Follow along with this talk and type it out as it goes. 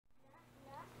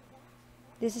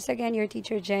This is again your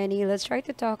teacher Jenny. Let's try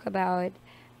to talk about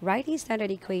writing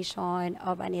standard equation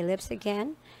of an ellipse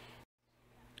again.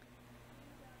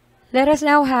 Let us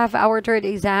now have our third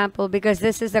example because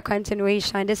this is the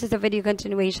continuation. This is the video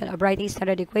continuation of writing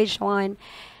standard equation.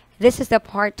 This is the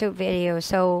part 2 video.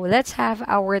 So let's have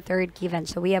our third given.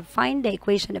 So we have find the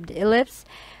equation of the ellipse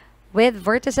with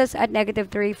vertices at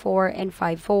 -3, 4, and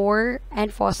 5, 4,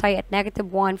 and foci at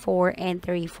 -1, 4, and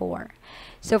 3, 4.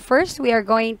 So first we are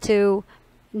going to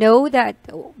know that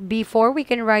before we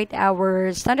can write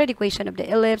our standard equation of the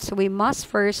ellipse, we must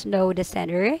first know the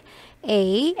center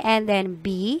A and then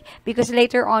B, because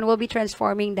later on we'll be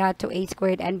transforming that to A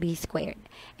squared and B squared.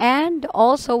 And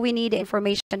also we need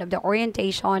information of the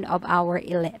orientation of our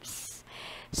ellipse.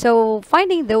 So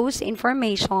finding those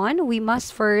information, we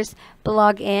must first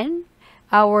plug in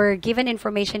our given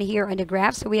information here on the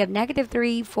graph. So we have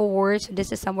 -3, 4, so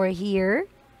this is somewhere here.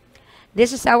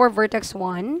 This is our vertex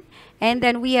 1. And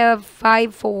then we have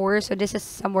 5, 4. So this is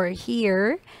somewhere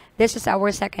here. This is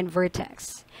our second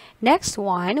vertex. Next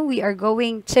one, we are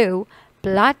going to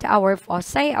plot our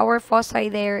foci. Our foci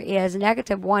there is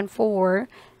 -1, 4.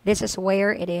 This is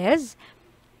where it is.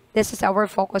 This is our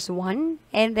focus 1.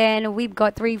 And then we've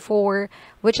got 3, 4,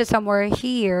 which is somewhere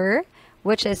here,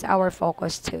 which is our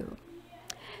focus 2.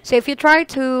 So if you try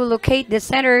to locate the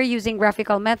center using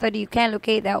graphical method, you can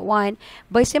locate that one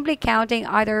by simply counting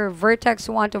either vertex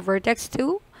 1 to vertex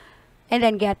 2 and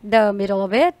then get the middle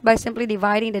of it. By simply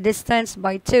dividing the distance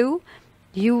by 2,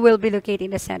 you will be locating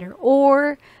the center.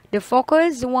 Or the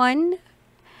focus 1,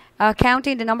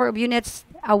 counting the number of units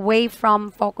away from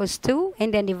focus 2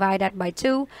 and then divide that by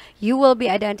 2, you will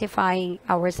be identifying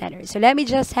our center. So let me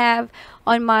just have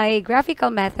on my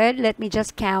graphical method, let me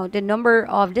just count the number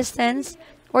of distance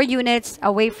or units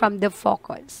away from the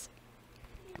focus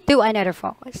to another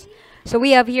focus. So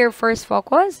we have here first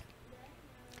focus.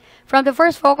 From the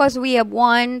first focus, we have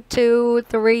 1, 2,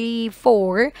 3,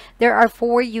 4. There are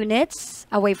 4 units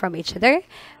away from each other.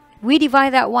 We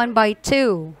divide that one by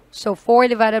 2. So 4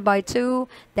 divided by 2,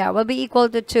 that will be equal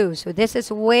to 2. So this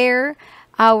is where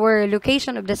our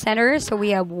location of the center. So we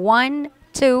have 1,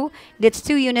 2. That's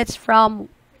 2 units from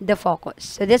the focus.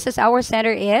 So this is our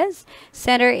center is.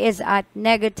 Center is at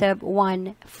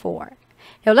 -1, 4.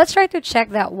 Now let's try to check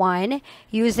that one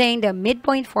using the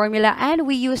midpoint formula, and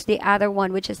we use the other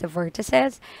one, which is the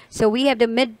vertices. So we have the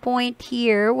midpoint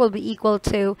here will be equal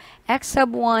to x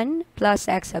sub 1 plus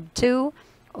x sub 2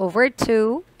 over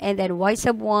 2, and then y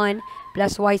sub 1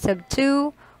 plus y sub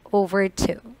 2 over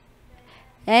 2.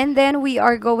 And then we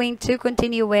are going to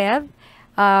continue with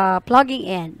plugging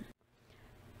in.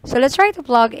 So let's try to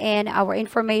plug in our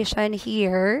information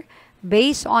here.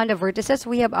 Based on the vertices,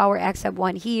 we have our x sub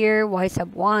 1 here, y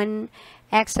sub 1,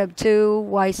 x sub 2,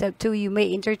 y sub 2. You may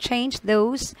interchange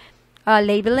those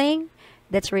labeling.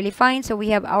 That's really fine. So we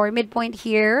have our midpoint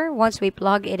here. Once we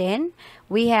plug it in,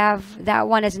 we have that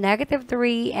one as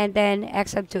 -3, and then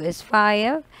x sub 2 is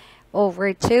 5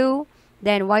 over 2.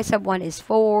 Then y sub 1 is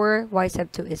 4, y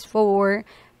sub 2 is 4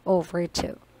 over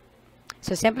 2.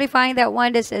 So simplifying that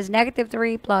one, this is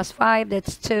 -3 plus 5,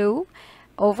 that's 2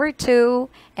 over 2.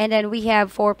 And then we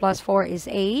have 4 plus 4 is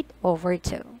 8 over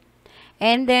 2.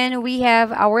 And then we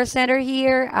have our center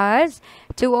here as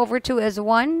 2 over 2 is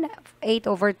 1, 8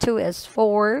 over 2 is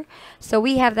 4. So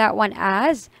we have that one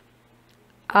as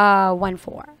 1,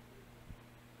 4.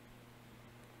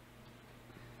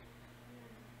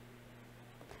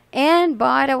 And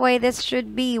by the way, this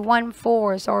should be 1,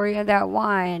 4. Sorry on that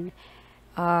one.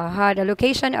 The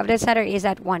location of the center is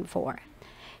at 1, 4.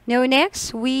 Now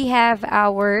next we have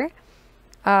our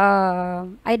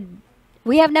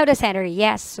we have now the center.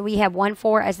 Yes, we have 1,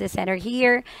 4 as the center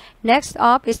here. Next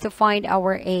up is to find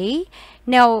our A.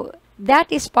 Now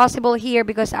that is possible here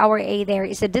because our A there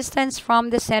is the distance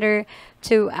from the center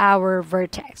to our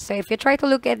vertex. So if you try to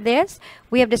look at this,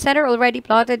 we have the center already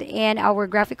plotted in our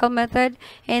graphical method,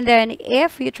 and then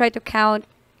if you try to count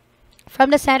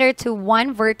from the center to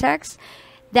one vertex,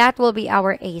 that will be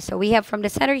our A. So we have from the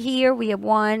center here, we have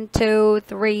 1, 2,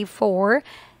 3, 4.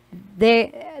 The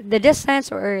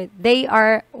distance or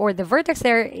the vertex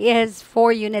there is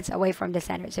 4 units away from the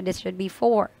center. So this should be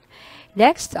 4.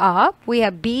 Next up, we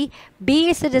have B. B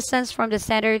is the distance from the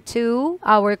center to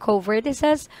our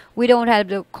co-vertices. We don't have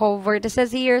the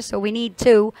co-vertices here, so we need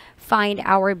to find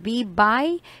our B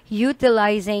by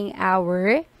utilizing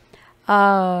our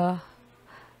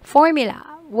formula,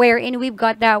 wherein we've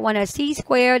got that one as c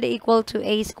squared equal to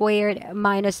a squared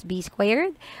minus b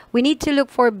squared. We need to look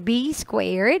for b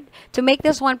squared. To make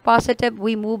this one positive,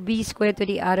 we move b squared to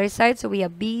the other side. So we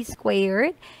have b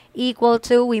squared equal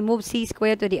to, we move c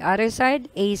squared to the other side,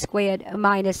 a squared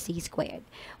minus c squared.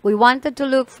 We wanted to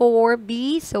look for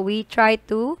b, so we try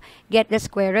to get the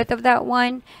square root of that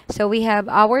one. So we have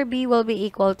our b will be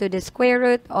equal to the square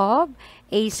root of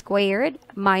a squared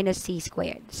minus c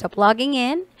squared. So plugging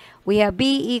in, we have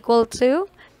b equal to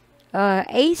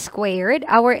a squared.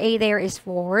 Our a there is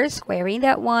 4, squaring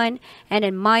that one, and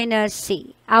then minus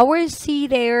c. Our c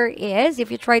there is, if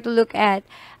you try to look at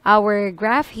our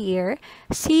graph here,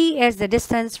 c is the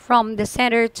distance from the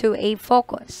center to a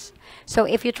focus. So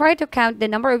if you try to count the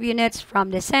number of units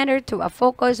from the center to a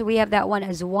focus, we have that one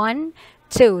as 1,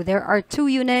 2. There are 2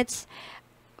 units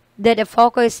that the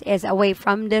focus is away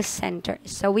from the center.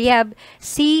 So we have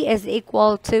c is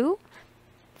equal to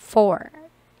 4.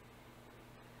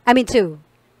 2.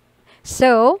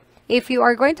 So if you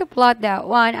are going to plot that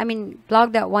one,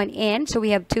 plug that one in, so we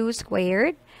have 2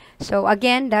 squared. So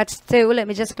again, that's 2. Let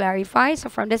me just clarify. So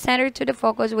from the center to the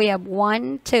focus, we have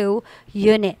 1, 2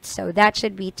 units. So that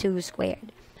should be 2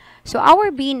 squared. So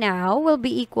our b now will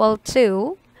be equal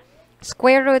to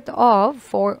square root of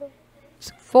 4.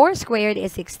 4 squared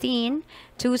is 16.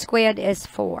 2 squared is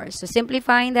 4. So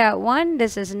simplifying that one,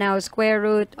 this is now square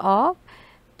root of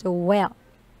 12.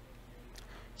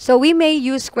 So we may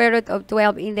use square root of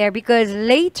 12 in there because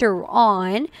later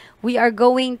on, we are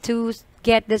going to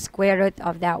get the square root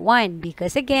of that one.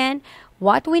 Because again,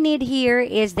 what we need here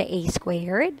is the a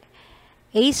squared.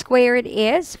 A squared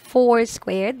is 4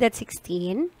 squared, that's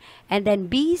 16. And then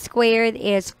b squared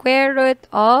is square root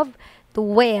of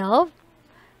 12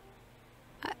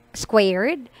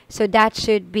 squared. So that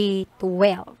should be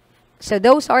 12. So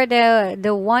those are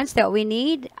the ones that we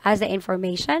need as the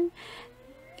information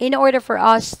in order for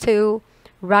us to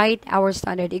write our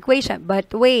standard equation.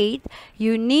 But wait,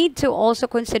 you need to also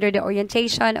consider the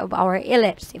orientation of our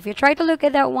ellipse. If you try to look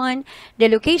at that one, the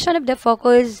location of the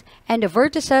focus and the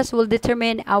vertices will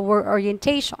determine our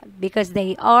orientation because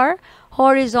they are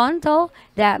horizontal.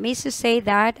 That means to say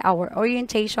that our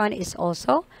orientation is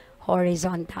also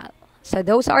horizontal. So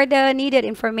those are the needed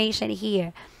information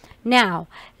here. Now,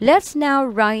 let's now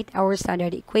write our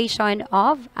standard equation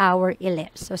of our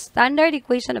ellipse. So standard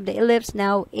equation of the ellipse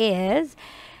now is,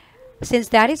 since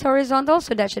that is horizontal,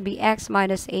 so that should be x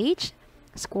minus h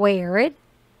squared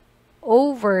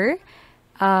over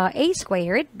a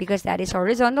squared, because that is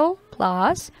horizontal,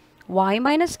 plus y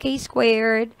minus k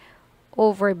squared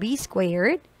over b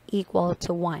squared equal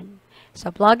to 1.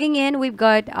 So plugging in, we've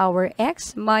got our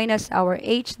x minus our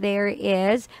h there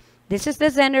is, this is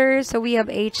the center, so we have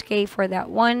hk for that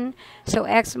one. So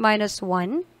x minus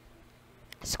 1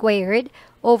 squared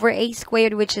over a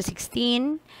squared, which is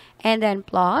 16. And then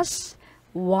plus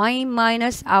y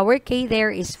minus our k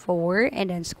there is 4.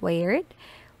 And then squared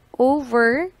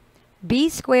over b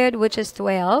squared, which is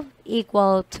 12,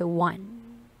 equal to 1.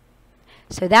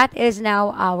 So that is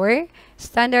now our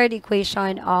standard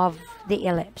equation of the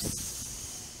ellipse.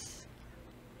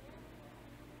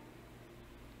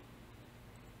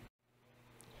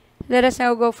 Let us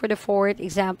now go for the fourth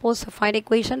example. So find the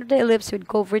equation of the ellipse with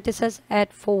co-vertices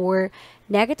at 4,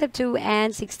 -2,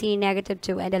 and 16,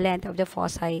 -2, and the length of the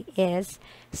foci is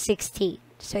 16.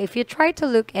 So if you try to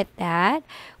look at that,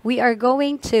 we are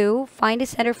going to find the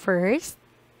center first.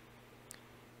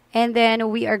 And then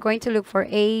we are going to look for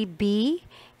A, B,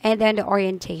 and then the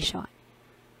orientation.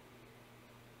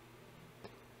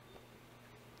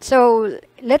 So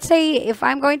let's say if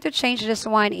I'm going to change this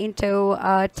one into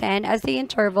 10 as the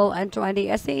interval and 20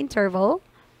 as the interval,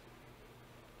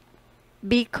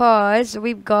 because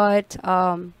we've got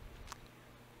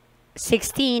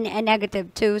 16 and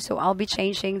 -2, so I'll be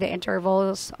changing the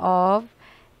intervals of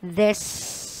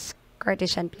this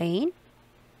Cartesian plane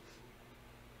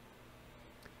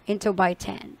into by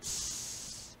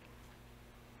tens.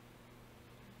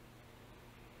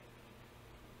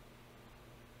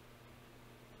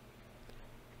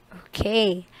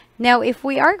 Okay, now if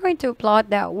we are going to plot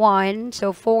that one,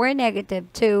 so 4,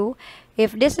 -2,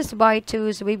 if this is by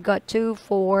 2s, we've got 2,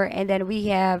 4, and then we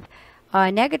have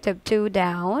 -2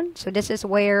 down. So this is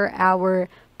where our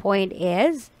point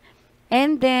is.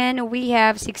 And then we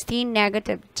have 16,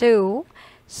 -2.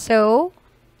 So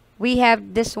we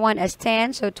have this one as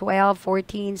 10, so 12,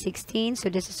 14, 16. So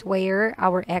this is where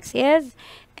our x is.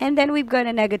 And then we've got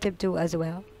a -2 as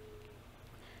well.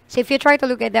 So if you try to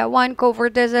look at that one,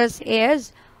 co-vertices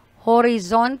is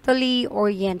horizontally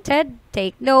oriented.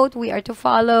 Take note, we are to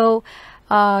follow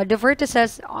the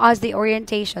vertices as the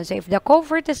orientation. So if the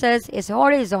co-vertices is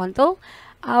horizontal,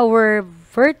 our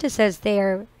vertices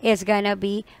there is gonna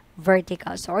be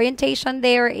vertical. So orientation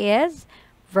there is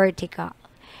vertical.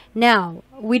 Now,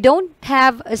 we don't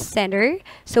have a center,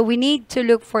 so we need to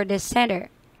look for the center.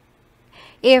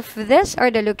 if these are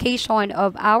the location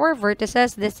of our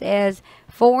vertices, this is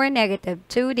 4,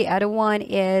 -2. The other one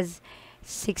is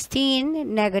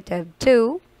 16,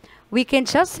 -2. We can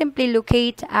just simply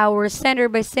locate our center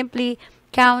by simply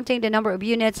counting the number of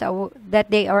units that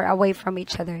they are away from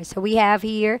each other. So we have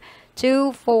here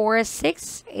 2, 4,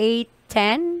 6, 8,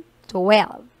 10,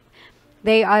 12.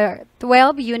 They are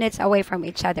 12 units away from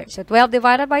each other. So 12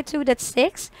 divided by 2, that's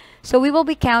 6. So we will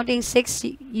be counting 6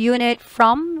 units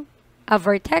from a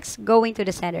vertex going to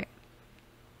the center.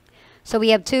 So we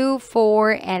have 2,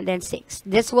 4, and then 6.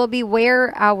 This will be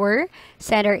where our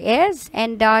center is,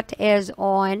 and that is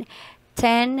on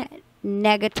 10,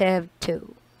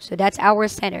 -2. So that's our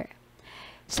center.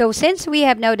 So since we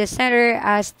have now the center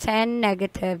as 10,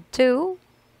 -2,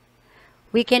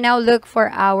 we can now look for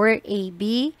our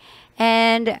AB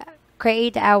and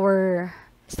create our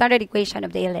standard equation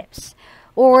of the ellipse.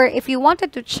 Or if you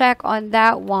wanted to check on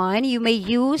that one, you may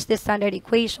use the standard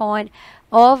equation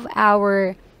of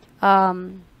our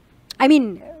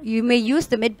you may use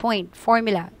the midpoint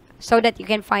formula so that you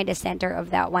can find the center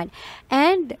of that one.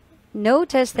 And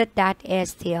notice that that is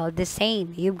still the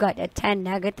same. You've got a 10,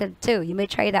 -2. You may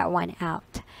try that one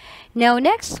out. Now,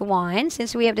 next one,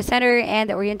 since we have the center and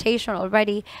the orientation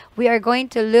already, we are going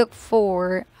to look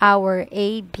for our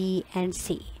A, B, and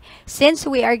C. Since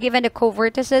we are given the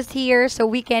co-vertices here, so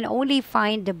we can only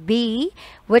find the B,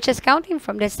 which is counting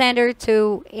from the center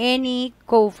to any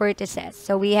co-vertices.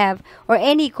 So we have, or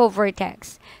any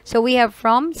co-vertex. So we have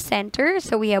from center,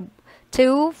 so we have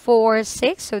 2, 4,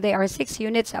 6. So they are 6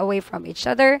 units away from each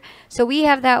other. So we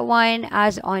have that one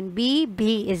as on B.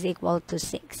 B is equal to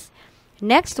 6.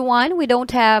 Next one, we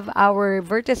don't have our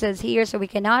vertices here, so we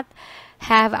cannot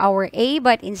have our A,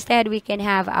 but instead we can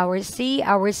have our C.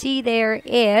 Our C there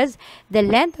is the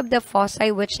length of the foci,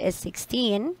 which is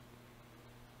 16.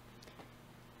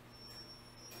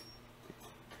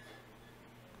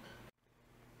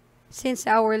 Since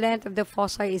our length of the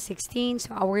foci is 16,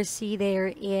 so our C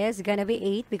there is gonna be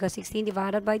 8, because 16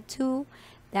 divided by 2,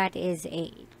 that is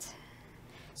 8.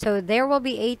 So there will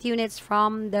be 8 units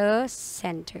from the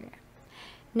center.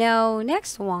 Now,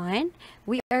 next one,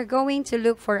 we are going to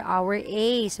look for our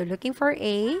A. So looking for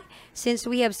A, since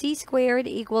we have C squared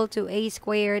equal to A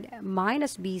squared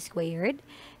minus B squared,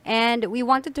 and we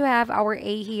wanted to have our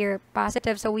A here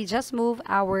positive, so we just move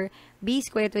our B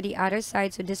squared to the other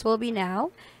side. So this will be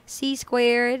now C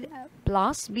squared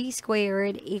plus B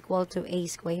squared equal to A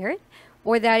squared,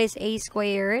 or that is A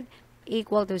squared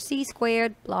equal to C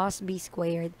squared plus B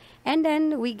squared. And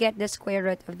then we get the square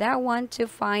root of that one to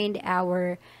find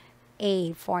our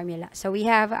A formula. So we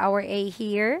have our A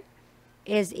here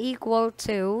is equal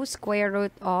to square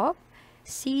root of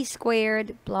C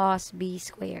squared plus B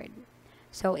squared.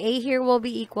 So A here will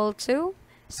be equal to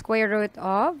square root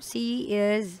of C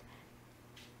is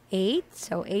 8.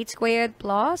 So 8 squared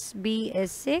plus B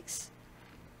is 6.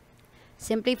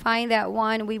 Simplifying that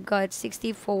one, we've got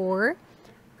 64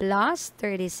 plus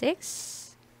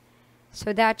 36.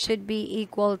 So that should be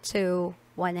equal to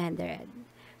 100.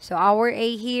 So our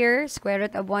A here, square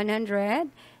root of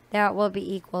 100, that will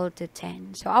be equal to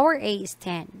 10. So our A is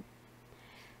 10.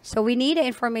 So we need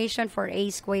information for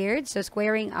A squared. So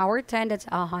squaring our 10, that's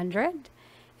 100.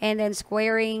 And then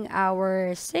squaring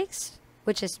our 6,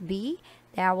 which is B,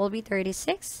 that will be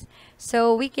 36.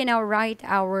 So we can now write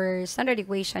our standard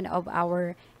equation of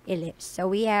our ellipse. So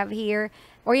we have here,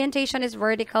 orientation is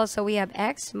vertical, so we have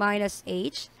x minus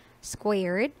h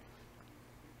squared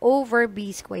over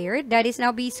b squared. That is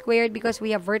now b squared because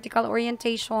we have vertical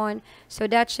orientation. So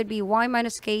that should be y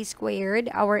minus k squared.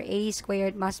 Our a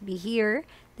squared must be here.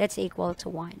 That's equal to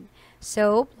 1.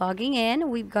 So plugging in,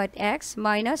 we've got x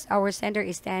minus, our center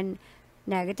is 10,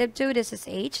 -2. This is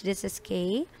h, this is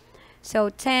k. So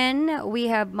 10, we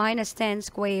have minus 10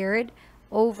 squared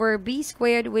over b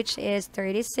squared, which is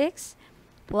 36,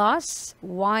 plus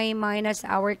y minus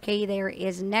our k there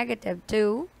is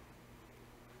 -2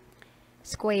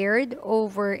 squared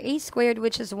over a squared,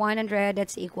 which is 100,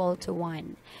 that's equal to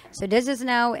 1. So this is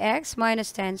now x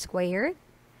minus 10 squared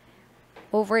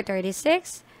over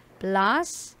 36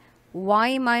 plus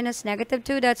y minus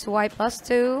 -2, that's y plus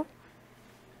 2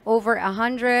 over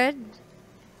 100.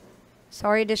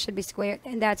 Sorry, this should be squared,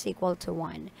 and that's equal to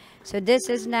 1. So this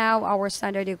is now our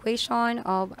standard equation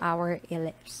of our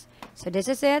ellipse. So this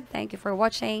is it. Thank you for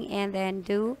watching, and then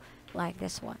do like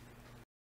this one.